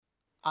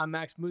I'm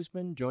Max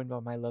Mooseman, joined by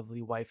my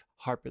lovely wife,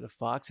 Harper the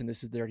Fox, and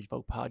this is the Dirty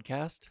Folk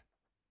Podcast.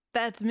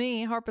 That's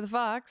me, Harper the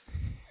Fox.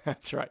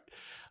 That's right.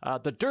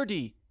 The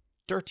Dirty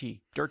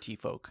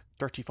Folk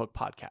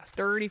Podcast.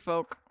 Dirty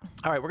folk.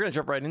 All right, we're going to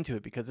jump right into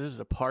it because this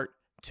is a part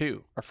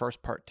two, our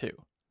first part two.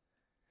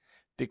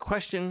 The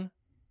question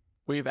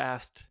we've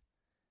asked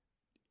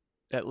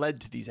that led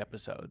to these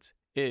episodes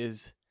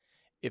is,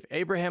 if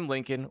Abraham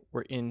Lincoln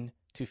were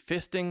into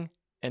fisting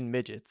and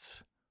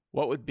midgets,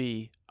 what would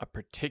be a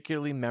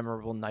particularly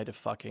memorable night of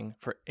fucking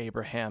for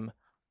Abraham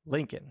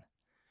Lincoln?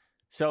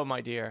 So, my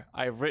dear,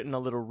 I've written a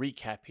little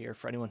recap here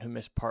for anyone who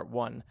missed part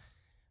one.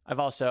 I've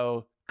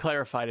also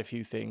clarified a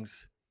few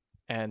things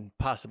and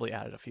possibly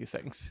added a few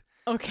things.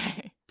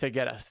 Okay. To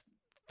get us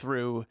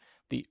through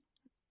the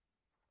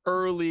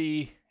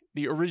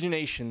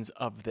originations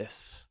of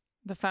this.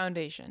 The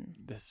foundation.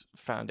 This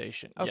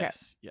foundation. Okay.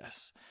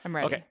 Yes. I'm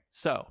ready. Okay,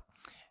 so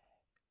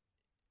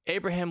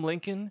Abraham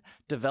Lincoln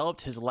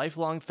developed his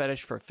lifelong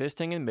fetish for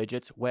fisting and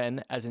midgets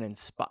when, as an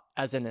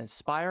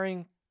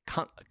aspiring...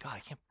 God, I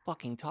can't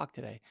fucking talk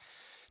today.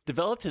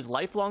 Developed his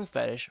lifelong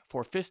fetish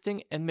for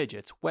fisting and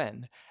midgets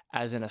when,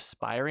 as an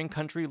aspiring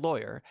country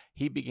lawyer,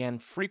 he began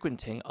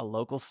frequenting a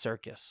local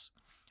circus.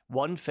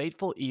 One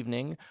fateful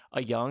evening,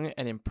 a young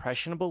and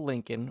impressionable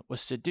Lincoln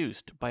was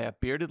seduced by a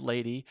bearded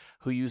lady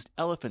who used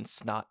elephant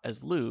snot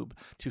as lube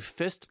to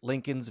fist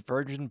Lincoln's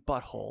virgin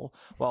butthole,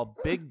 while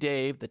Big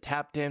Dave, the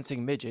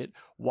tap-dancing midget,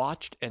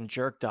 watched and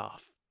jerked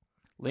off.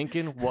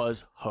 Lincoln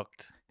was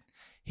hooked.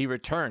 He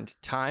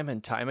returned time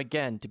and time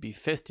again to be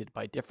fisted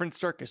by different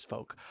circus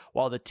folk,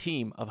 while the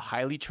team of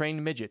highly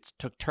trained midgets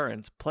took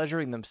turns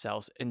pleasuring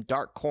themselves in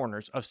dark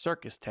corners of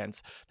circus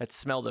tents that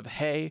smelled of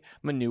hay,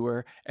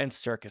 manure, and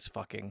circus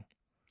fucking.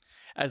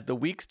 As the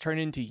weeks turned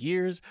into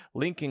years,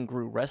 Lincoln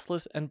grew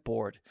restless and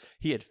bored.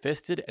 He had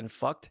fisted and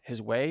fucked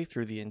his way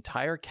through the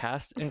entire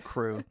cast and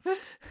crew.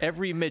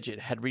 Every midget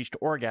had reached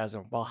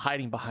orgasm while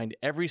hiding behind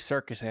every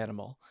circus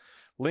animal.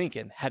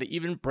 Lincoln had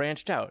even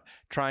branched out,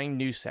 trying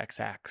new sex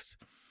acts.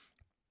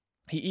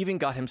 He even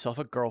got himself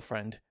a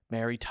girlfriend,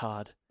 Mary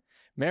Todd.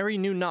 Mary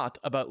knew not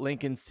about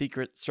Lincoln's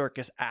secret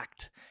circus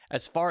act.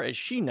 As far as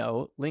she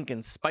knew,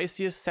 Lincoln's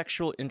spiciest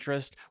sexual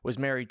interest was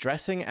Mary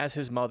dressing as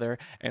his mother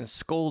and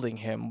scolding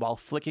him while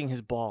flicking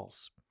his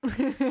balls.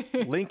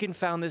 Lincoln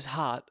found this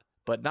hot,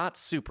 but not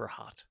super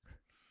hot.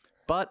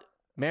 But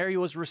Mary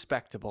was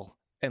respectable,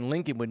 and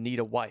Lincoln would need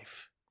a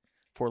wife.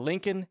 For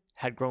Lincoln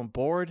had grown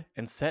bored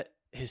and set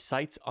his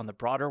sights on the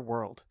broader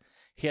world.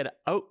 He had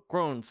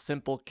outgrown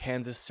simple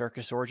Kansas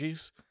circus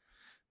orgies.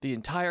 The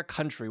entire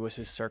country was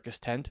his circus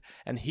tent,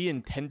 and he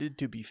intended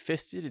to be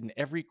fisted in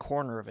every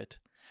corner of it.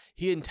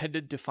 He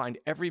intended to find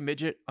every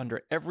midget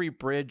under every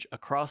bridge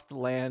across the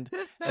land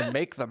and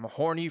make them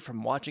horny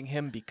from watching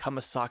him become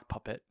a sock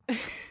puppet.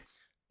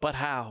 But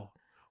how?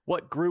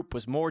 What group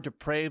was more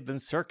depraved than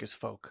circus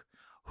folk?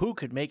 Who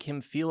could make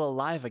him feel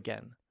alive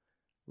again?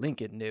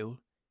 Lincoln knew.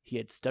 He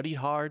had studied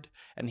hard,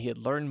 and he had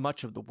learned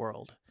much of the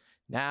world.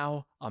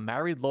 Now, a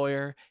married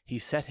lawyer, he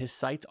set his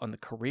sights on the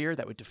career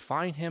that would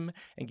define him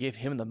and give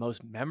him the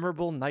most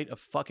memorable night of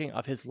fucking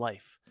of his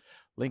life.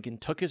 Lincoln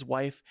took his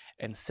wife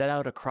and set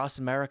out across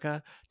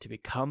America to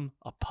become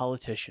a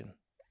politician.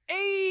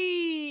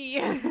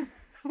 Hey!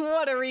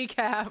 What a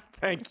recap.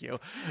 Thank you.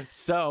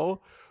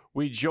 So,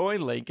 we join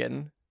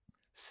Lincoln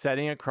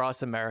setting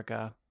across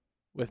America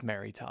with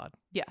Mary Todd.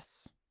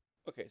 Yes.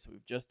 Okay, so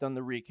we've just done the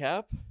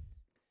recap.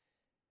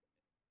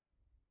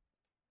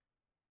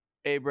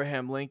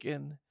 Abraham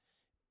Lincoln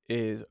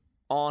is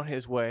on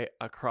his way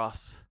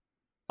across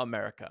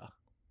America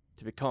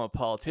to become a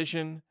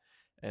politician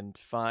and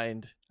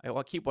find,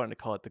 I keep wanting to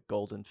call it the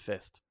Golden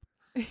Fist.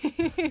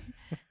 But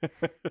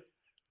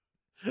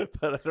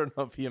I don't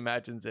know if he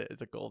imagines it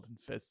as a golden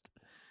fist.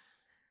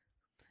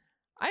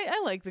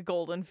 I like the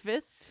Golden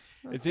Fist.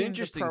 That It's an seems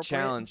interesting appropriate.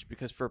 challenge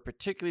because for a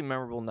particularly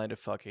memorable night of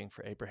fucking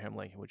for Abraham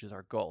Lincoln, which is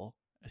our goal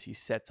as he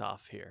sets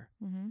off here,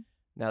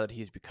 now that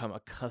he's become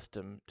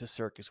accustomed to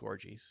circus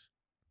orgies,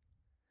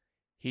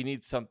 he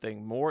needs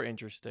something more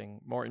interesting,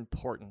 more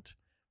important,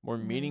 more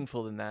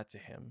meaningful than that to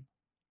him.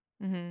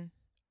 Mm-hmm.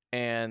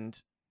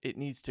 And it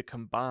needs to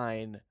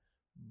combine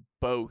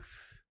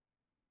both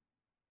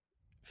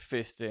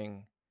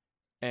fisting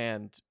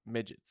and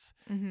midgets.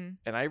 Mm-hmm.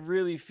 And I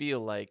really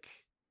feel like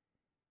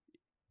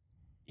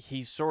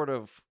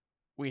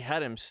we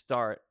had him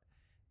start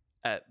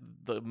at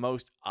the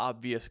most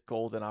obvious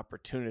golden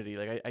opportunity.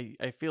 Like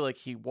I feel like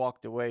he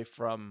walked away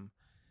from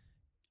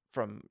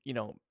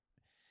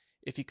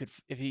if he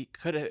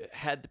could have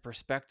had the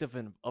perspective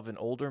of an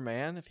older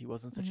man, if he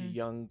wasn't such a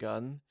young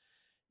gun,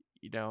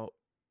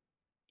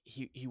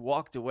 he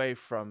walked away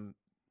from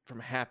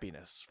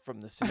happiness, from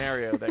the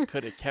scenario that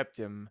could have kept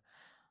him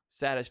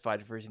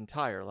satisfied for his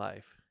entire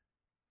life.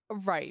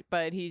 Right,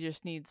 but he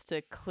just needs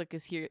to click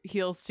his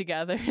heels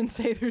together and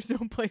say there's no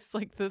place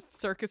like the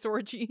circus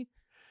orgy.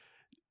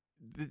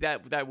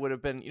 That would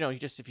have been,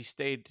 if he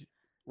stayed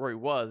where he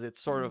was,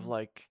 it's sort of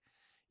like,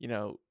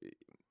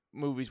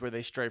 movies where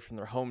they stray from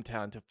their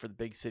hometown for the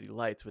big city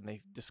lights when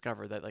they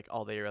discover that like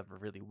all they ever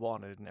really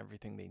wanted and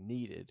everything they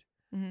needed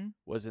Mm-hmm.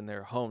 was in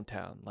their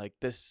hometown. Like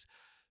this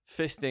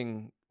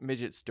fisting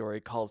midget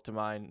story calls to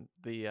mind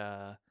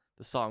the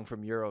song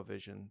from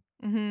Eurovision.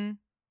 Mm-hmm.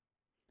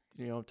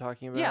 You know what I'm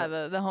talking about? Yeah,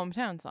 the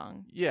hometown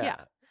song. Yeah.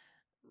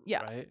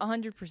 Yeah. Right?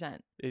 100%.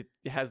 It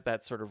has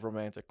that sort of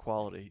romantic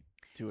quality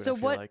to it. So I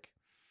feel like.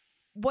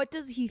 What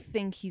does he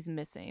think he's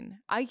missing?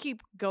 I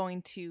keep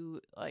going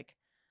to like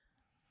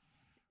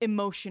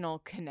emotional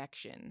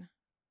connection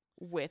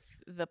with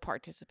the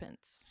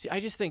participants. See, I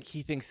just think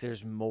he thinks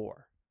there's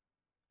more.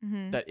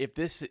 Mm-hmm. That if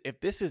this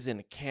is in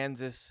a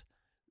Kansas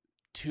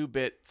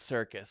 2-bit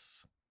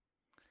circus,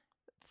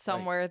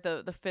 Somewhere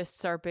the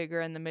fists are bigger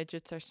and the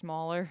midgets are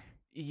smaller.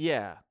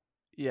 yeah.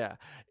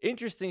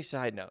 Interesting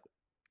side note,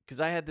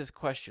 because I had this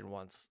question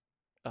once.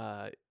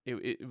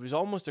 It was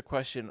almost a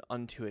question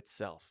unto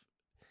itself,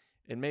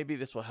 and maybe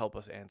this will help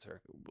us answer.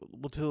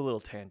 We'll do a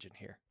little tangent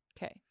here.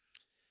 Okay.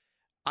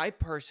 I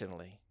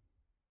personally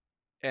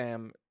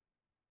am,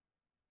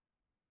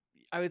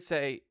 I would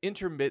say,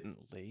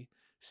 intermittently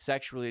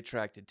sexually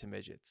attracted to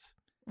midgets.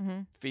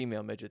 Mm-hmm.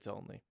 Female midgets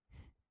only.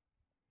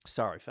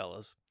 Sorry,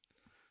 fellas.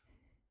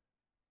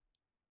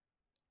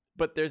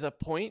 But there's a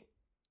point,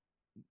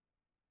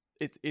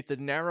 it's a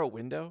narrow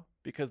window,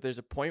 because there's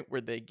a point where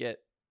they get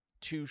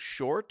too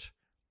short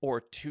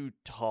or too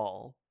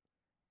tall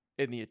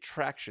and the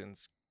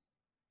attraction's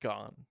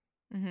gone.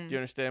 Mm-hmm. Do you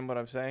understand what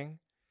I'm saying?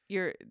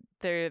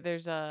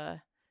 There's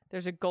a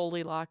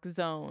Goldilocks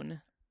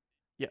zone.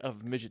 Yeah, of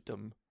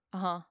midgetdom.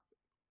 Uh-huh.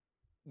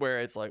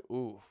 Where it's like,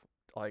 ooh,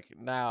 like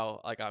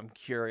now, like I'm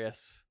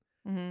curious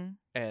Mm-hmm.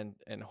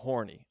 and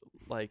horny.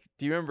 Like,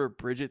 do you remember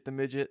Bridget the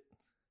Midget?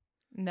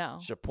 No.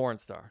 She's a porn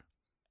star.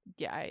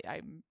 Yeah,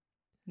 I'm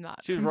not.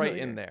 She was right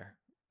familiar. in there.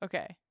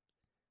 Okay.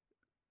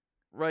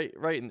 Right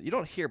in, you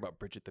don't hear about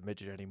Bridget the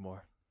Midget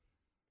anymore.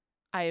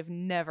 I have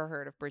never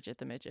heard of Bridget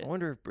the Midget. I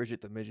wonder if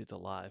Bridget the Midget's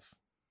alive.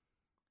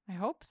 I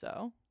hope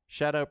so.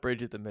 Shout out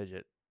Bridget the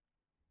Midget.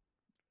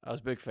 I was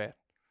a big fan.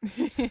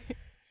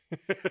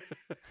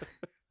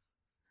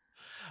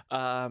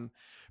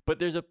 But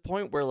there's a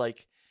point where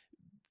like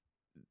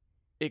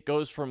it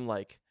goes from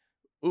like,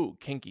 ooh,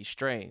 kinky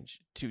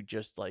strange to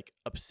just like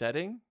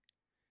upsetting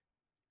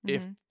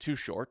if too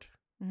short.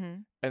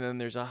 Mm-hmm. And then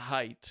there's a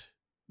height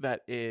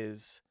that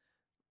is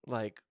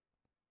like,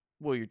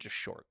 well, you're just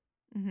short.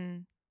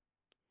 Mm-hmm.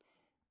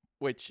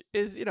 Which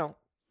is, you know.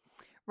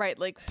 Right,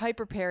 like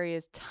Piper Perry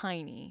is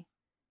tiny.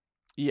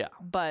 Yeah.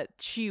 But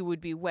she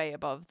would be way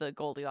above the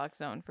Goldilocks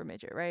zone for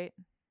midget, right?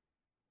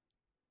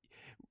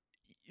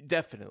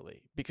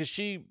 Definitely. Because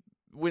she,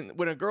 when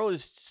a girl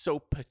is so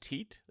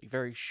petite, like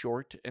very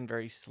short and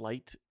very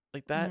slight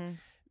like that,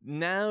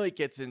 now it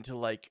gets into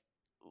like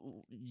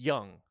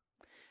young.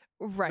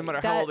 Right. No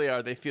matter how old they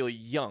are, they feel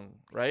young,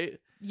 right?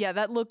 Yeah,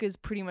 that look is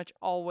pretty much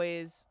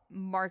always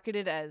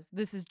marketed as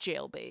this is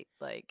jailbait.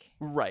 Like,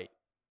 right.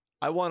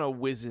 I want a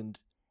wizened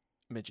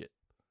midget.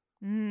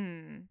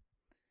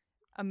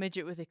 A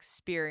midget with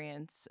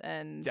experience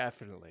and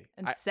definitely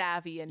and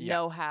savvy and yeah.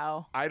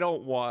 know-how. I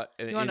don't want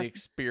an You want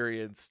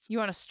inexperienced. You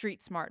want a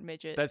street smart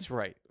midget. That's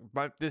right.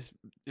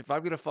 If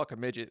I'm gonna fuck a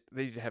midget,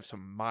 they need to have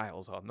some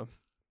miles on them.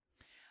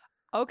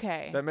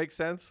 Okay. That makes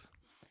sense.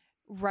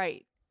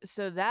 Right.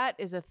 So that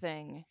is a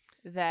thing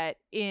that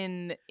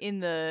in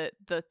the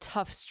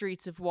tough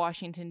streets of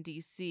Washington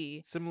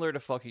D.C. Similar to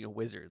fucking a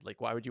wizard.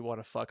 Like, why would you want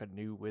to fuck a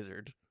new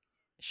wizard?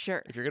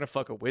 Sure. If you're gonna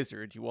fuck a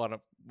wizard, you want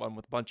one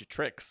with a bunch of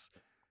tricks,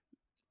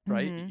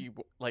 right? You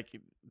like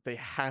they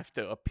have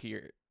to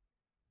appear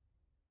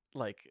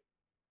like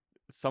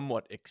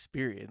somewhat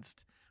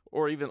experienced,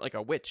 or even like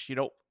a witch. You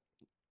don't.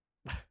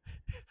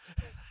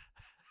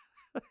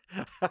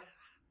 I'm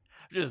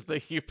just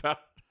thinking about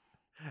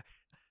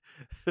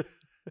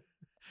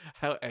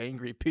how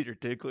angry Peter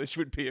Dinklage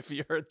would be if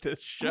he heard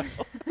this show.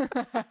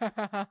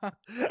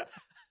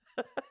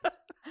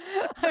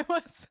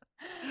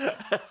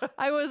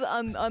 I was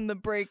on the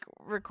break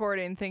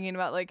recording thinking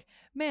about like,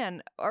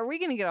 man, are we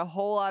gonna get a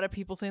whole lot of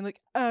people saying like,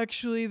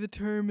 actually the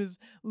term is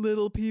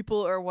little people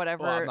or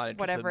whatever,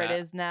 whatever it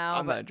is now.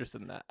 I'm not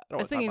interested in that. I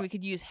was thinking we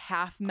could use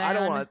half men. I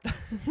don't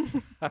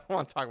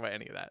want to talk about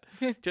any of that.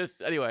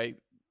 Just anyway,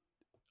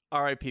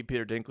 R.I.P.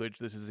 Peter Dinklage.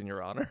 This is in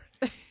your honor.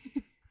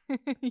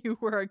 You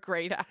were a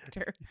great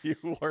actor. You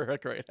were a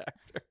great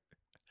actor.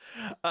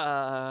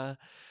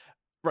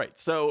 Right.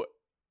 So,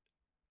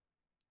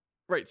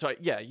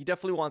 yeah, you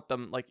definitely want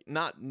them like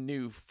not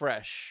new,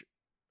 fresh,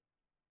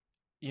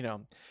 you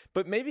know,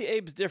 but maybe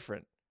Abe's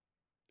different.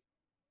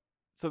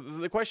 So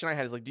the question I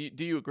had is like, do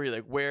you agree?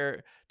 Like,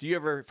 where do you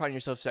ever find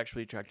yourself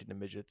sexually attracted to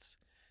midgets?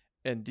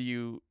 And do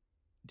you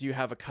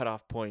have a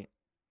cutoff point?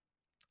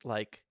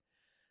 Like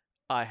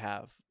I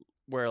have,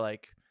 where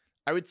like,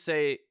 I would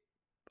say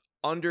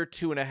under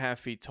 2.5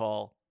 feet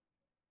tall,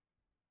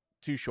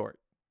 too short.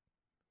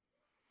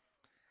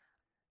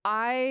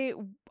 I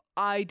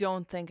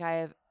don't think I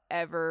have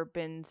ever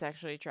been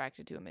sexually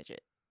attracted to a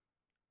midget.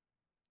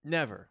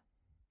 Never.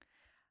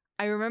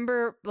 I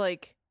remember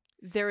like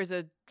there was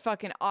a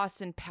fucking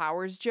Austin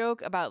Powers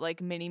joke about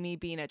like Mini-Me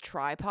being a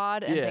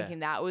tripod and thinking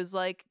that was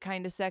like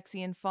kind of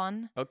sexy and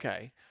fun.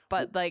 Okay.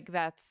 But like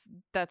that's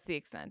the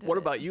extent of What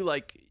it. about you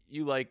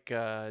like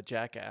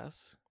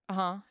Jackass?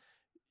 Uh-huh.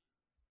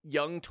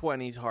 Young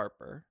 20s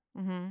Harper.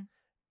 Mm-hmm.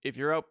 If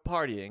you're out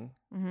partying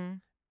Mm-hmm.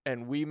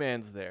 and Wee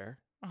Man's there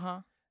Uh-huh.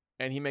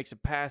 and he makes a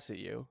pass at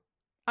you.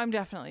 I'm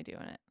definitely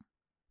doing it.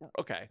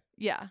 Okay.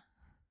 Yeah.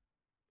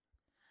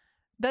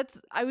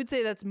 I would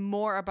say that's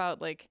more about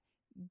like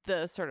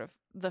the sort of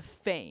the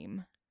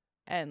fame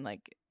and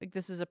like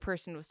this is a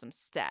person with some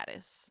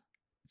status.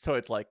 So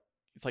it's like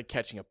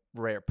catching a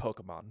rare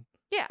Pokemon.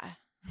 Yeah.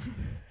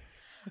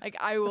 Like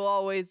I will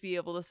always be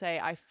able to say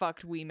I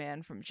fucked Wee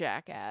Man from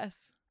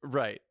Jackass.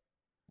 Right.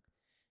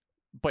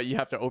 But you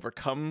have to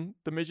overcome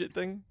the midget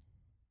thing?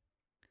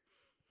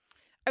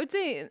 I would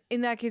say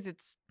in that case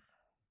it's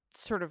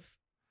sort of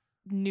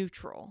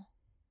neutral.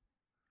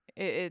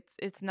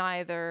 It's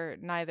neither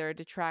a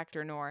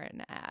detractor nor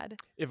an ad.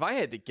 If I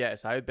had to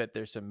guess, I would bet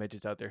there's some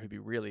midgets out there who'd be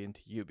really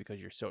into you because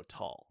you're so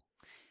tall.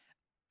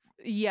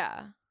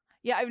 Yeah.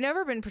 Yeah, I've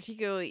never been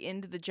particularly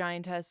into the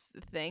giantess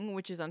thing,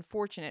 which is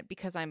unfortunate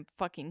because I'm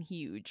fucking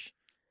huge.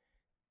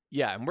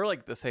 Yeah, and we're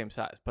like the same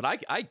size, but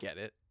I get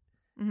it.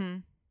 Mm-hmm.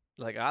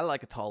 Like I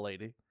like a tall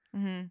lady.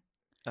 Mm-hmm.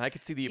 And I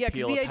could see the appeal.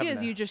 appeal. Yeah, because the idea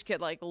is you just get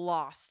like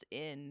lost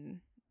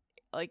in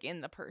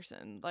the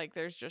person. Like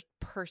there's just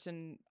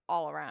person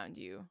all around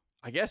you.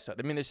 I guess so.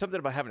 I mean, there's something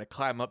about having to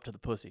climb up to the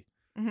pussy.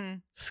 Mm-hmm.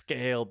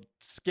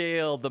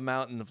 Scale the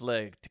mountain of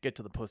leg to get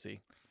to the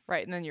pussy.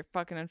 Right, and then you're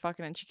fucking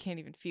and she can't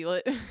even feel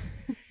it.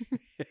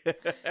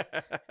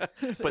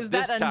 But is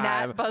that a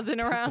gnat buzzing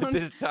around?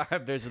 This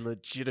time, there's a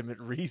legitimate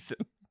reason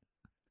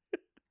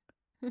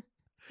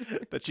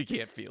that she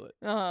can't feel it.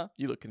 Uh-huh.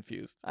 You look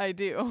confused. I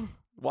do.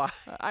 Why?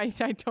 I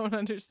don't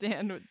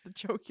understand what the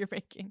joke you're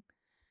making.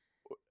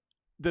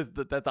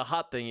 The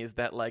hot thing is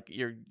that like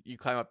you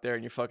climb up there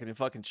and you're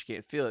fucking she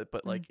can't feel it,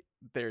 but like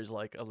there's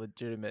like a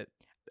legitimate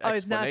explanation.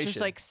 It's not just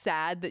like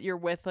sad that you're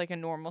with like a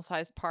normal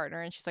sized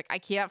partner and she's like I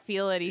can't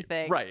feel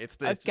anything. Right. It's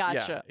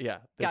gotcha. Yeah.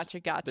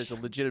 Gotcha. There's a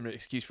legitimate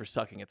excuse for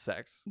sucking at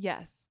sex.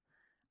 Yes.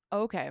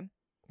 Okay.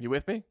 You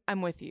with me?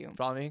 I'm with you.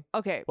 Follow me?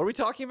 Okay. What are we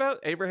talking about?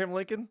 Abraham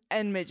Lincoln?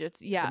 And midgets.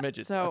 Yeah. The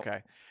midgets. So,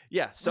 okay.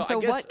 Yeah. So I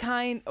guess, what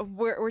kind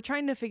we're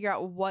trying to figure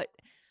out what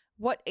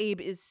Abe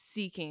is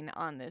seeking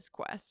on this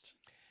quest.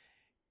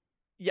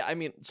 Yeah, I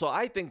mean, so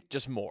I think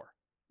just more.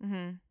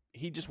 Mm-hmm.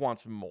 He just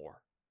wants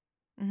more.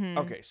 Mm-hmm.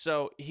 Okay,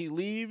 so he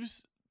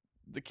leaves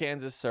the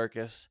Kansas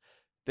circus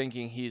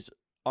thinking he's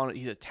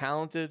a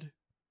talented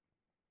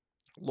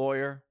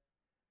lawyer,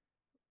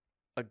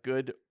 a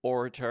good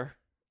orator,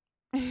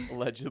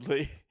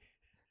 allegedly.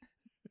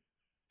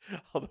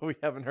 Although we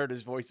haven't heard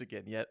his voice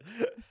again yet.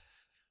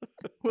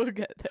 We'll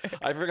get there.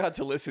 I forgot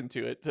to listen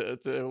to it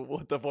to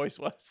what the voice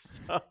was.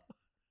 So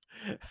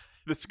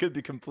this could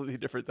be completely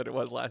different than it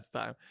was last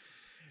time.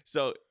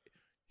 So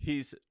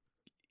he's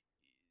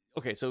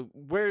okay. So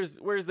where's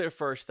their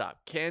first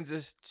stop?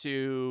 Kansas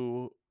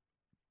to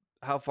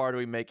how far do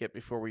we make it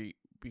before we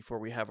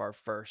have our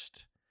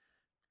first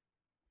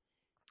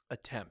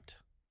attempt?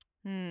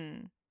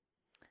 Trying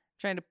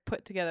to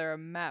put together a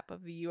map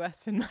of the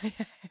U.S. in my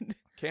head.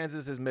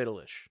 Kansas is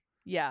middle-ish.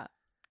 Yeah.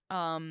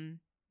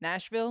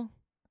 Nashville.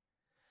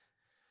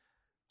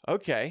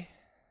 Okay.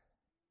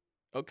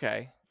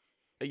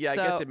 Yeah, I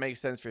guess it makes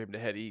sense for him to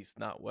head east,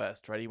 not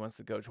west, right? He wants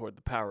to go toward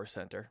the power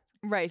center.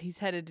 Right, he's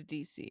headed to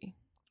D.C.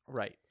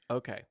 Right,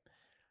 okay.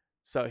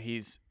 So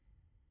he's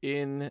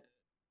in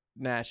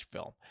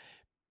Nashville.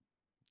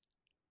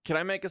 Can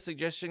I make a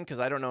suggestion? Because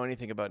I don't know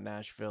anything about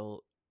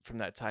Nashville from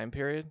that time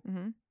period.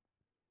 Mm-hmm.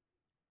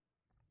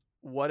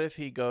 What if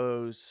he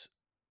goes...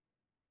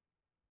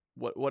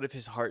 What if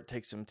his heart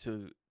takes him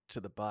to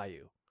the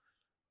bayou?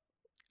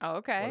 Oh,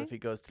 okay. What if he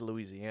goes to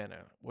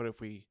Louisiana? What if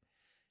we...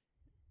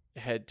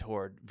 head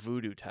toward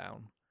Voodoo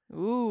Town?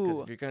 Ooh.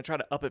 Because if you're going to try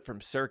to up it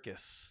from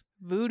circus.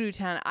 Voodoo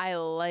Town, I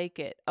like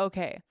it.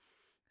 Okay.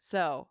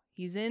 So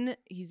he's in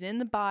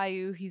the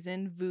bayou. He's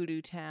in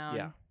Voodoo Town.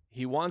 Yeah.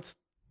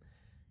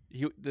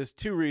 There's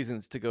two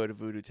reasons to go to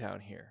Voodoo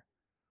Town here.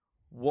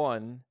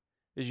 One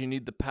is you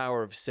need the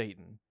power of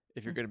Satan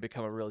if you're going to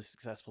become a really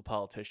successful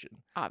politician.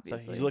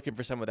 Obviously. So he's looking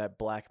for some of that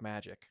black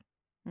magic.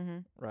 Mm-hmm.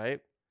 Right?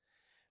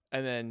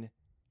 And then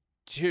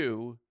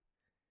two,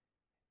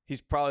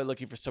 he's probably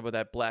looking for some of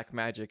that black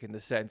magic in the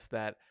sense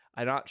that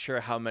I'm not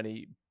sure how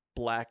many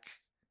black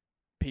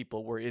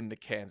people were in the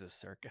Kansas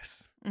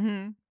circus.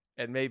 Mm-hmm.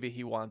 And maybe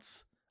he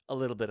wants a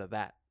little bit of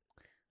that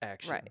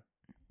action.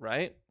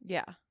 Right?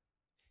 Yeah.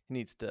 He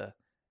needs to,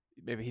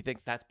 maybe he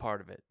thinks that's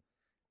part of it.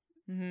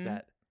 Mm-hmm.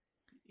 That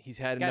he's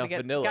had enough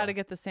vanilla. Gotta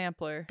get the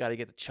sampler. Gotta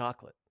get the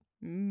chocolate.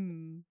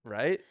 Mm.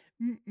 Right?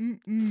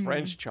 Mm-mm-mm.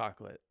 French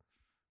chocolate.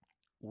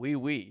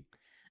 Oui.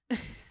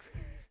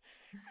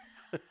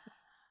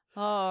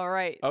 All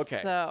right.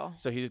 Okay. So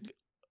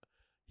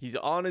he's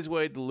on his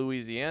way to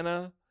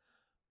Louisiana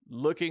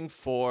looking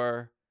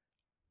for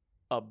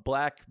a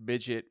black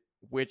midget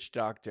witch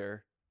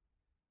doctor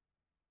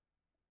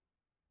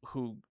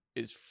who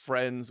is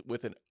friends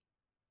with an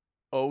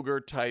ogre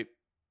type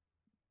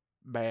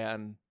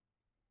man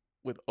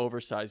with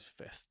oversized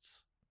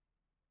fists.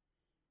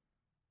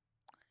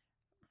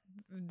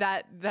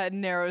 That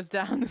narrows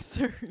down the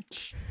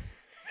search.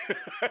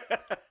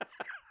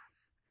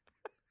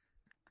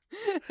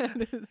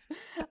 That is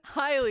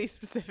highly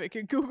specific.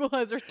 Google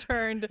has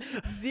returned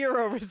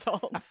 0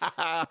 results.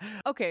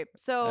 Okay,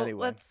 so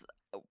Anyway.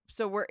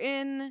 we're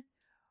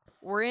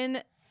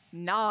in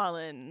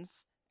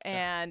Nolans,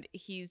 and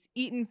he's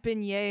eating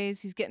beignets.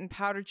 He's getting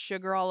powdered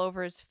sugar all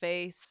over his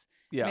face.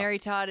 Yeah. Mary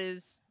Todd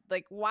is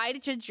like, "Why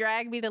did you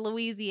drag me to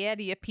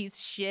Louisiana, you piece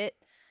of shit?"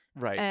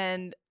 Right.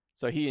 And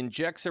so he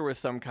injects her with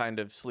some kind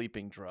of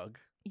sleeping drug.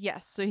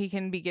 yes, so he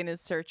can begin his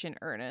search in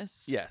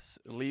earnest. Yes.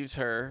 Leaves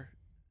her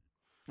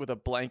with a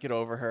blanket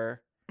over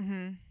her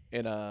Mm-hmm.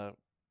 in a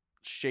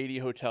shady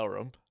hotel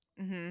room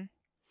Mm-hmm.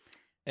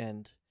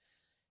 and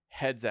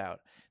heads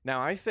out.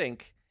 Now, I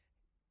think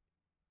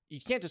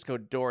you can't just go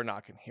door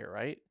knocking here,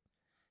 right?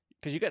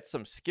 Because you got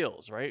some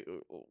skills, right?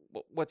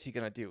 What's he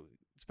going to do?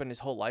 Spend his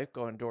whole life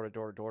going door to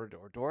door, door to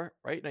door, door,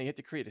 right? Now you have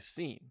to create a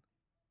scene,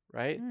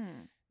 right?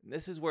 Mm. And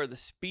this is where the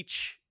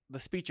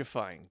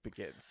speechifying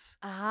begins.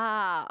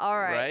 Ah, all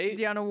right. Right?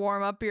 Do you want to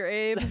warm up your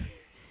Abe?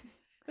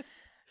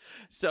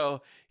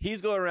 So he's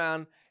going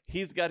around.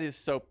 He's got his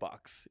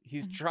soapbox.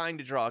 He's Mhm. trying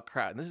to draw a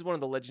crowd. And this is one of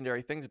the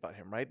legendary things about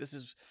him, right?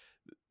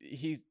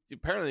 He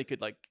apparently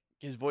could, like,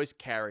 his voice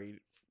carried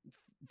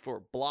for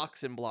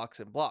blocks and blocks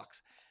and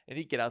blocks. And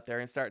he'd get out there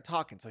and start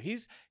talking. So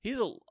he's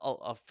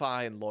a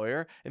fine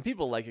lawyer, and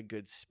people like a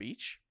good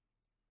speech,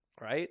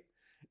 right?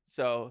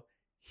 So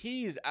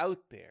he's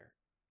out there,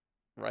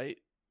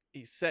 right?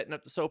 He's setting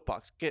up the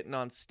soapbox, getting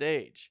on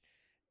stage.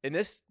 And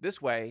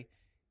this way,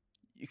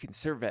 you can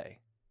survey,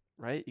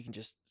 right? He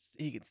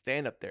can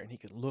stand up there and he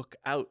can look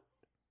out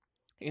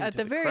into At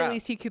the very crowd.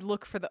 least, he could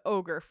look for the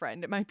ogre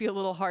friend. It might be a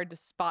little hard to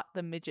spot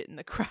the midget in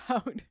the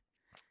crowd.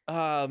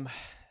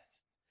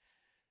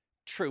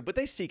 True, but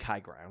they seek high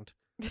ground.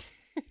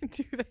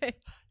 Do they?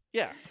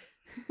 Yeah.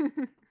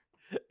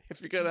 If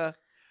you're gonna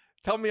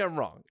tell me I'm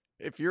wrong,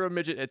 if you're a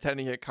midget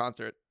attending a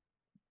concert,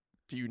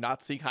 do you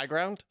not seek high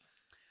ground?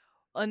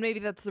 And maybe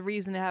that's the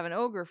reason to have an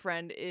ogre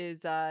friend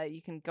is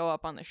you can go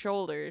up on the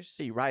shoulders.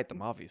 You ride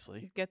them,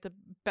 obviously. Get the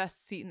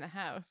best seat in the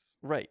house.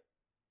 Right.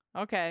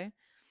 Okay.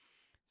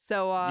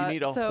 So You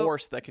need a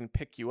horse that can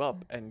pick you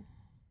up and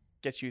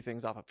get you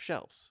things off of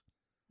shelves.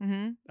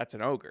 Mm-hmm. That's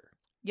an ogre.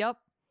 Yep.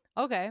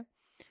 Okay.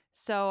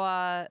 So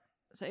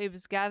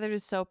Abe's gathered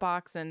his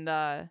soapbox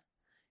and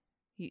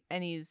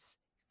he's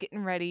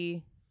getting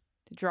ready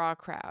to draw a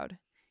crowd.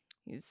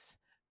 He's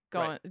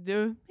going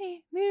do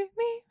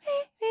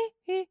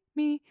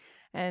me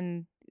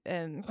and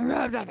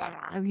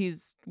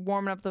he's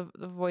warming up the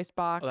voice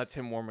box. Oh, that's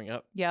him warming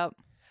up. Yep.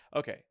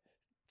 Okay.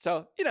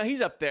 So,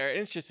 he's up there and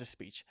it's just a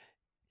speech.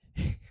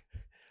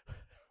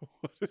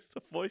 What is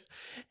the voice?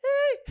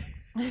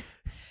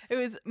 It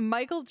was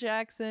Michael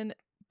Jackson,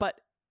 but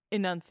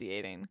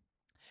enunciating.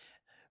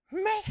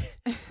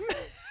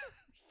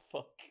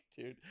 Fuck,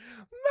 dude.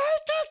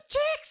 Michael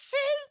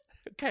Jackson!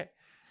 Okay.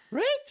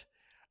 Right?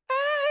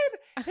 I'm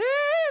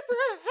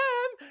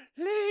Abraham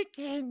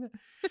Lincoln.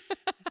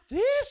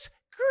 This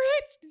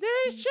great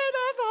nation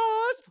of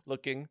ours.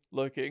 Looking.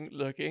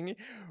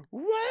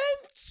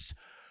 Once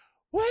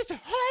was on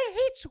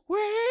its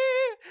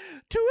way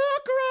to a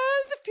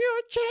grand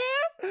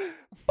future,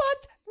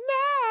 but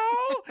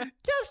now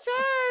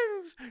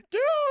descends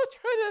due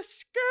to the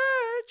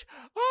scourge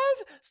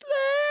of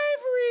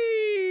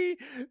slavery.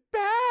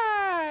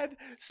 Bad.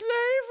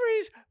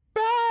 Slavery's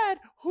bad.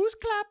 Who's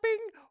clapping?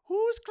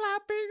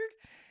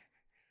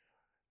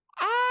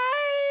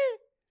 I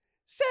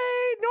say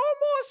no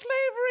more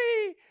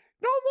slavery.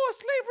 No more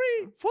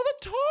slavery for the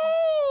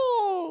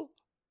tall.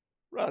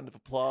 Round of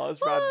applause.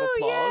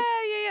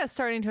 Yeah.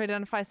 Starting to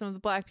identify some of the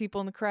black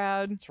people in the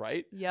crowd. That's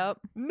right. Yep.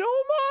 No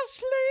more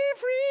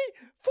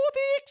slavery for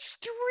the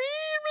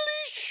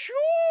extremely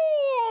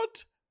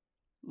short.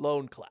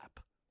 Lone clap.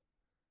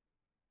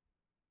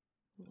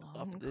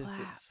 Off in the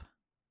distance.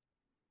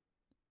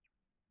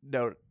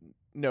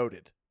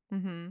 Noted.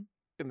 Mm-hmm.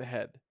 In the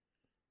head.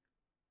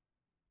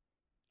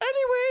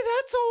 Anyway,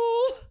 that's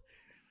all.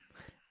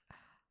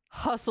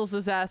 Hustles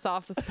his ass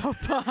off the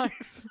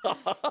soapbox.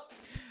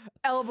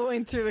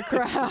 Elbowing through the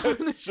crowd.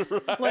 That's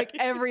right. Like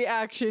every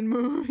action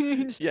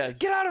movie. Yes.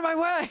 Get out of my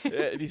way.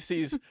 And he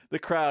sees the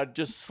crowd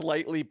just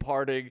slightly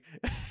parting,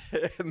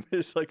 and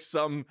there's like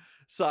some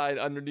sign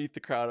underneath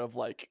the crowd of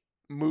like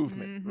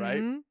movement,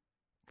 right? Mhm.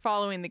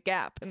 Following the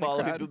gap in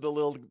Following the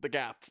crowd. the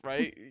gap,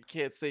 right? You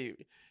can't see.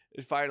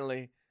 And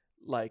finally,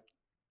 like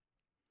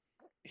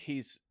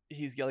he's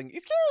yelling,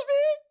 "Excuse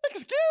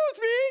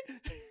me!"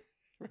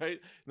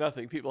 Right?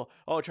 Nothing. People,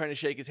 trying to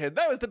shake his hand.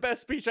 That was the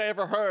best speech I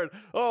ever heard.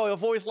 Oh, a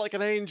voice like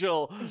an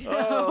angel.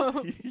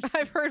 Oh.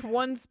 I've heard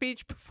one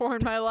speech before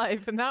in my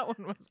life, and that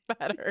one was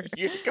better.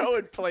 You're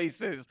going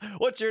places.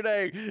 What's your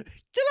name? Get out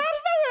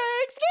of my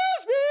way!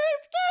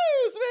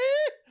 Excuse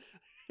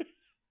me!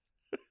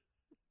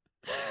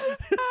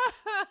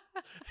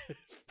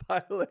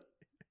 Finally,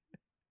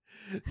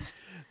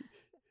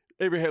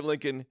 Abraham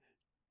Lincoln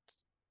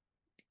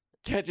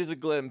catches a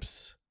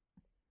glimpse,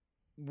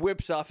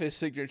 whips off his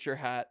signature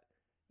hat,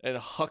 and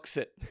hucks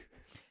it.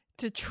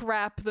 To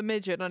trap the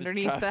midget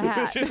underneath the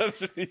hat.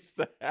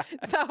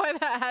 Is that why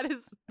that hat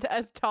is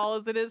as tall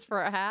as it is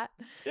for a hat?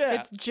 Yeah.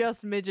 It's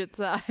just midget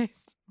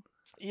sized.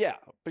 Yeah,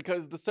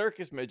 because the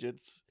circus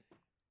midgets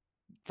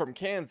from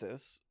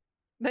Kansas...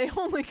 They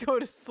only go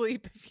to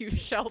sleep if you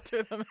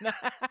shelter them in a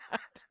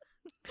hat.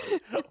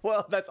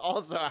 Well, that's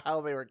also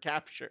how they were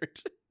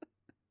captured.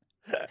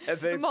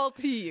 And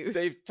multi-use.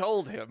 They've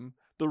told him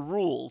the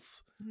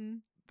rules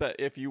that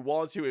if you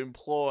want to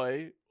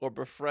employ or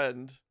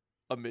befriend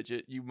a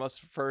midget, you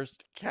must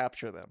first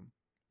capture them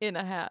in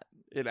a hat.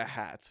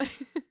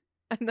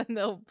 And then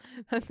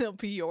they'll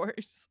be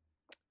yours.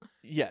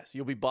 Yes,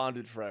 you'll be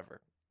bonded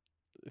forever.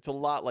 It's a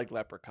lot like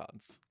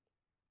leprechauns.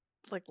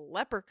 Like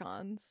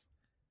leprechauns?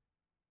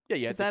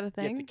 Yeah, is that a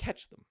thing? You have to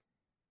catch them.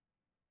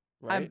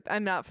 Right?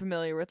 I'm not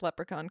familiar with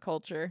leprechaun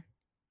culture.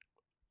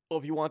 Well,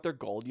 if you want their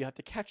gold, you have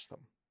to catch them.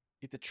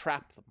 You have to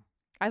trap them.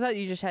 I thought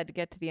you just had to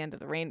get to the end of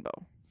the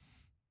rainbow.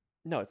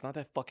 No, it's not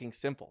that fucking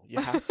simple. You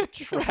have to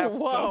trap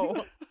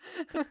Whoa.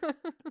 them.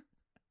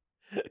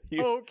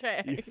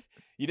 Okay.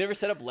 You never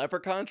set up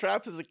leprechaun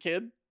traps as a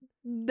kid?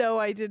 No,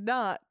 I did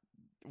not.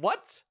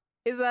 What?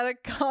 Is that a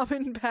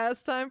common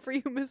pastime for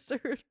you,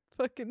 Mr.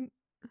 fucking...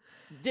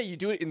 Yeah, you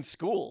do it in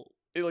school.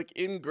 Like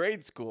in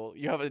grade school,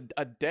 you have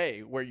a day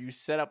where you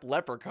set up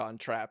leprechaun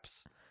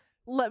traps.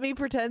 Let me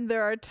pretend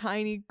there are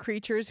tiny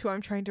creatures who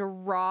I'm trying to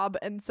rob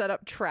and set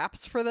up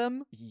traps for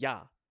them. Yeah.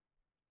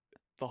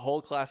 The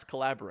whole class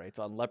collaborates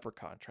on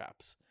leprechaun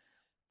traps.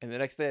 And the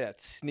next day, that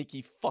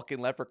sneaky fucking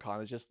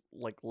leprechaun is just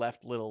like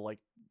left little like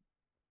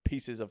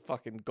pieces of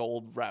fucking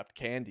gold wrapped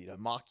candy to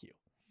mock you.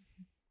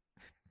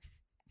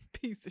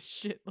 Piece of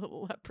shit,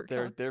 little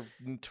leprechaun. They're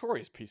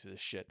notorious pieces of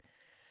shit.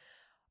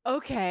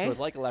 Okay. So it's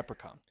like a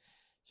leprechaun.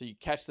 So you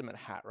catch them in a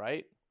hat,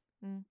 right?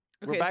 Okay,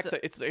 we're back to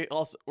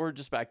we're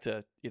just back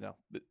to,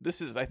 this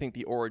is I think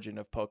the origin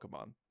of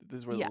Pokemon. This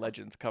is where the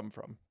legends come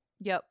from.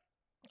 Yep.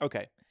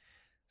 Okay.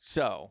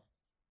 So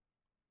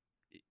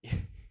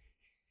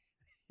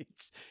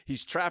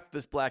he's trapped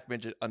this black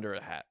midget under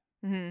a hat.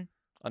 Mm-hmm.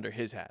 Under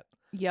his hat.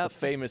 Yep. The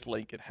famous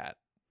Lincoln hat.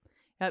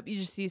 Yep, you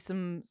just see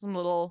some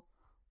little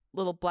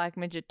black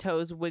midget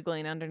toes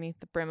wiggling underneath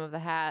the brim of the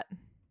hat.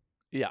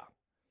 Yeah.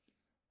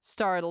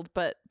 Startled,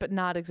 but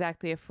not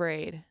exactly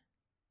afraid.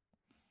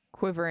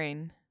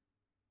 Quivering,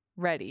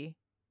 ready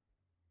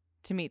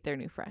to meet their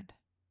new friend.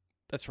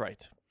 That's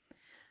right.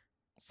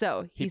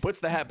 So he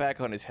puts the hat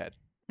back on his head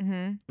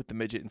mm-hmm. with the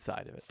midget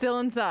inside of it. Still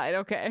inside,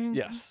 okay.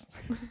 Yes.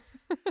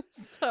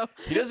 So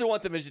he doesn't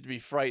want the midget to be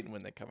frightened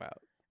when they come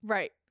out.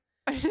 Right.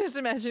 I'm just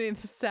imagining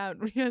the sound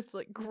when he has to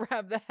like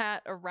grab the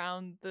hat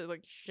around the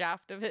like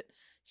shaft of it.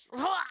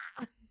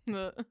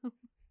 The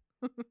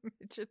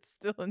midget's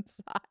still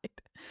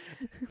inside.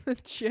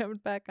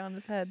 Jammed back on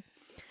his head.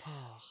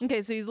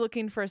 Okay, so he's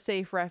looking for a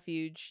safe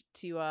refuge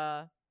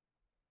to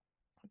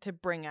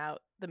bring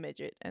out the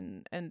midget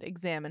and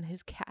examine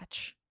his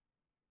catch.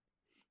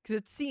 Because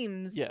it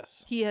seems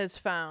he has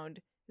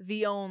found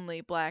the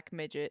only black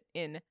midget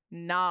in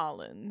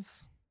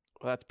Nolans.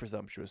 Well, that's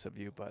presumptuous of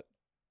you, but...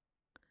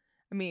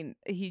 I mean,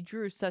 he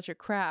drew such a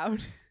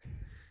crowd.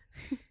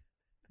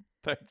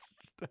 That's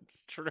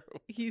true.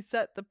 He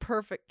set the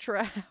perfect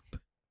trap.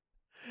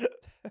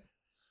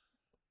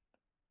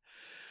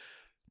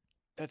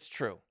 That's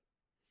true.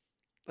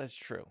 That's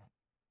true.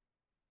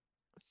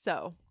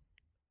 So.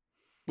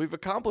 We've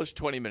accomplished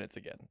 20 minutes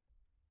again.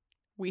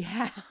 We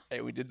have.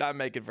 Hey, we did not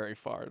make it very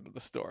far into the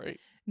story.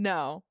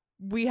 No.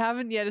 We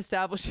haven't yet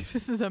established if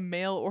this is a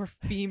male or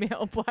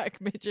female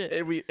black midget.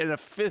 And a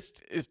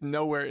fist is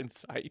nowhere in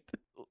sight.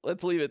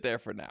 Let's leave it there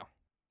for now.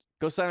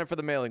 Go sign up for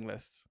the mailing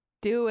lists.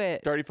 Do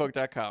it.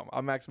 DirtyFolk.com.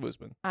 I'm Max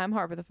Moosman. I'm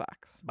Harper the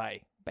Fox.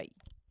 Bye. Bye.